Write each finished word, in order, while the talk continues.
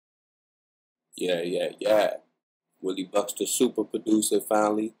Yeah. Willie Buckz Da Superproducer,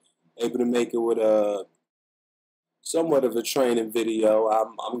 finally able to make it with a somewhat of a training video.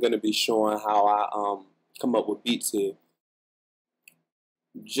 I'm gonna be showing how I come up with beats here.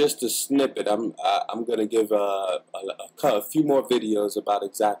 Just a snippet. I'm gonna give a few more videos about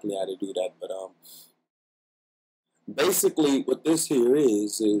exactly how to do that. But basically what this here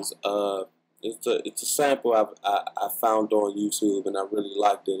is it's a sample I found on YouTube, and I really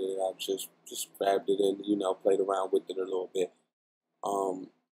liked it, and I just grabbed it and played around with it a little bit.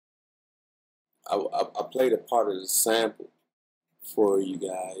 I played a part of the sample for you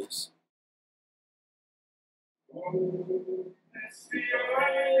guys.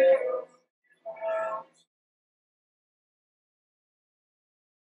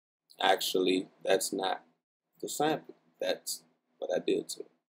 Actually, that's not the sample. That's what I did to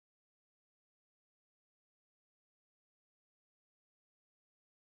it.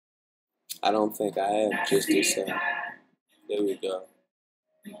 I don't think I have just this sample. There we go.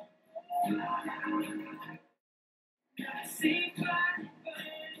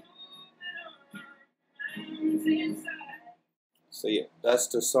 So yeah, that's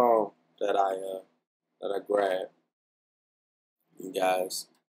the song that I grabbed. You guys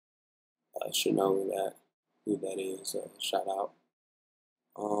should know who that is. Shout out.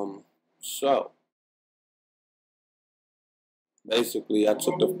 So basically, I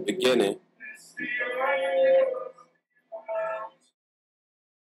took the beginning.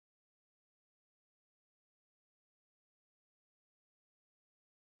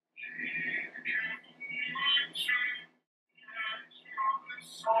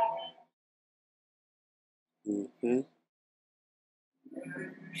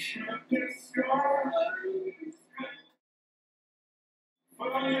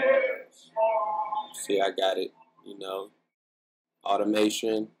 See, I got it.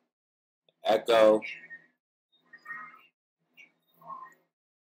 Automation, echo.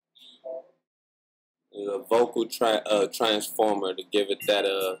 There's a vocal transformer to give it that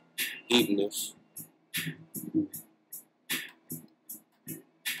deepness.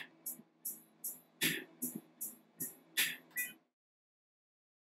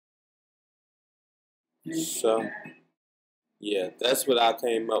 So yeah, that's what I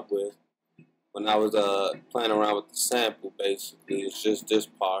came up with when I was playing around with the sample. Basically, it's just this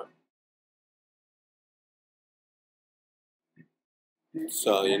part.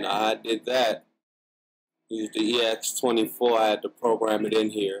 So I did that. Used the EX24. I had to program it in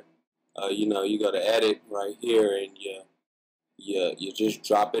here. You go to edit right here, and you just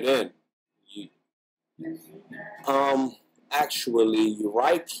drop it in. Actually, you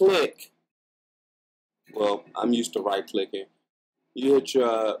right click. Well, I'm used to right clicking. You hit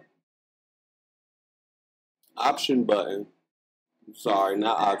your option button. Sorry,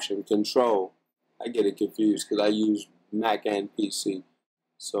 not option, control. I get it confused because I use Mac and PC.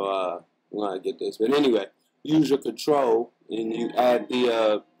 So I'm gonna get this. But anyway, use your control and you add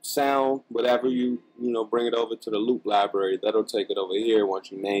the sound, whatever you bring it over to the loop library. That'll take it over here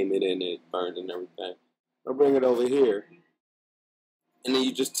once you name it and it burned and everything. I'll bring it over here, and then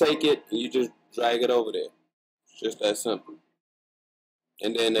you just take it and you just drag it over there. It's just that simple.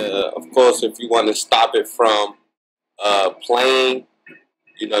 And then, of course, if you want to stop it from playing,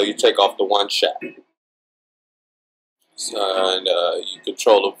 you take off the one shot. So, and you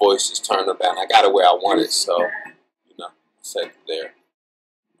control the voices, turn them down. I got it where I want it, so set it there.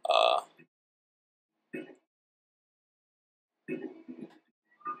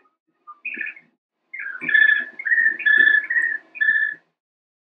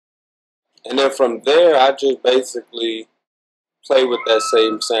 And then from there, I just basically play with that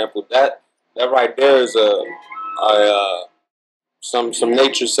same sample. That right there is some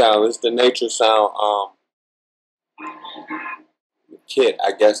nature sound. It's the nature sound kit,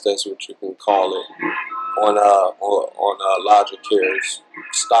 I guess that's what you can call it, on Logic Care's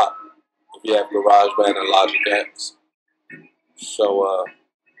stock if you have GarageBand and Logic X. So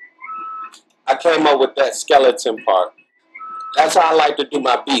I came up with that skeleton part. That's how I like to do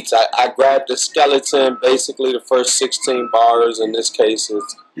my beats. I grab the skeleton, basically the first 16 bars. In this case,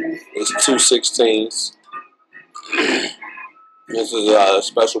 it's 2 16s. This is a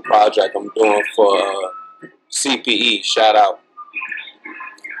special project I'm doing for CPE. Shout out.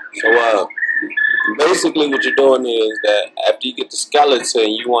 So basically what you're doing is that after you get the skeleton,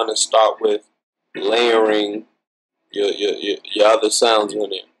 you want to start with layering your other sounds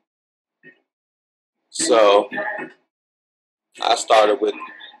in it. So I started with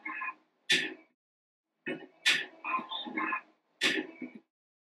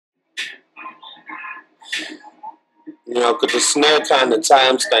because the snare kind of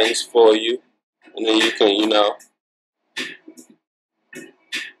times things for you. and then you can,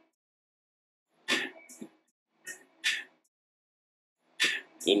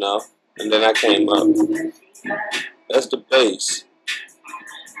 and then I came up. That's the bass.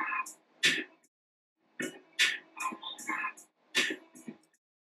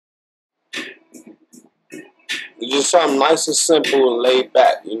 It's just something nice and simple and laid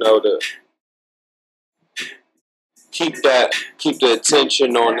back, to keep the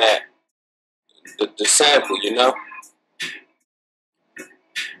attention on that, the sample,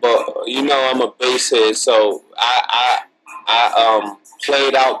 But I'm a bass head, so I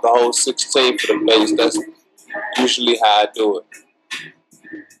played out the whole 16 for the bass. That's usually how I do it.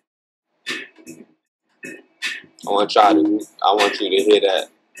 I want you to hear that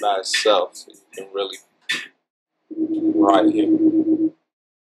by itself, so you can really right here.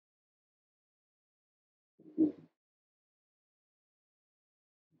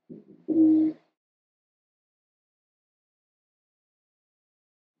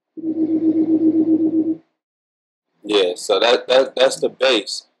 Yeah, so that's the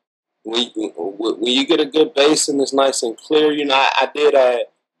bass. When you get a good bass and it's nice and clear, I did add,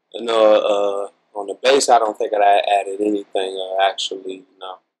 on the bass. I don't think I added anything actually.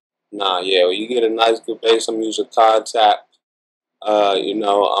 No, nah, yeah. When you get a nice good bass, I'm using Contact.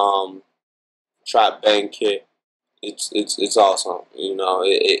 Trap Bang Kit. It's awesome.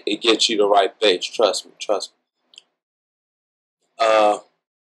 It gets you the right bass. Trust me. Uh,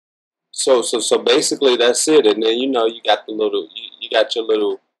 so basically that's it. And then you got you got your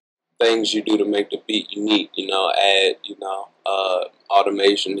little things you do to make the beat unique. Add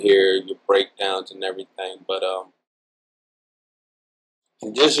automation here, your breakdowns and everything. But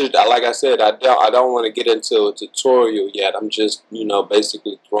just like I said, I don't want to get into a tutorial yet. I'm just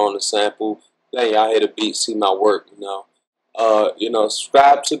basically throwing a sample. Hey, y'all hear the beat, see my work.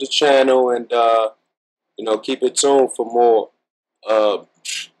 Subscribe to the channel and keep it tuned for more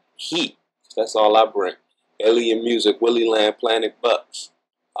heat. That's all I bring. Alien music, Willie Land, Planet Buckz.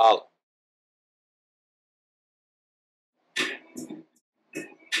 Holla.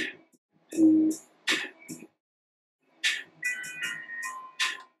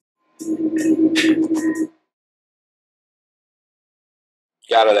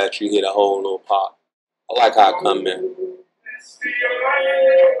 Gotta let you hit a whole little pop. I like how I come in.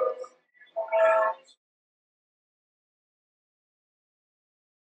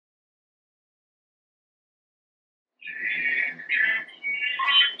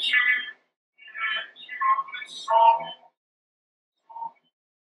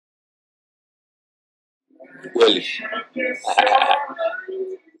 Willie.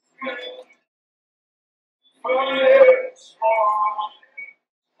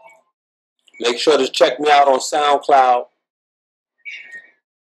 Make sure to check me out on SoundCloud,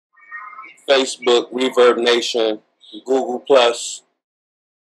 Facebook, Reverb Nation, Google Plus.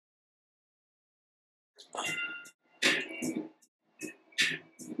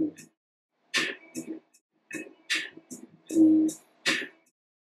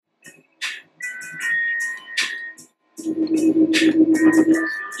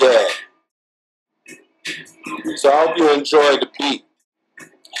 Yeah. So I hope you enjoyed the beat.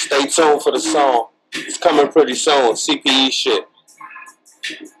 Stay tuned for the song. It's coming pretty soon. CPE shit.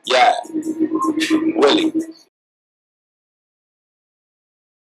 Yeah. Willie.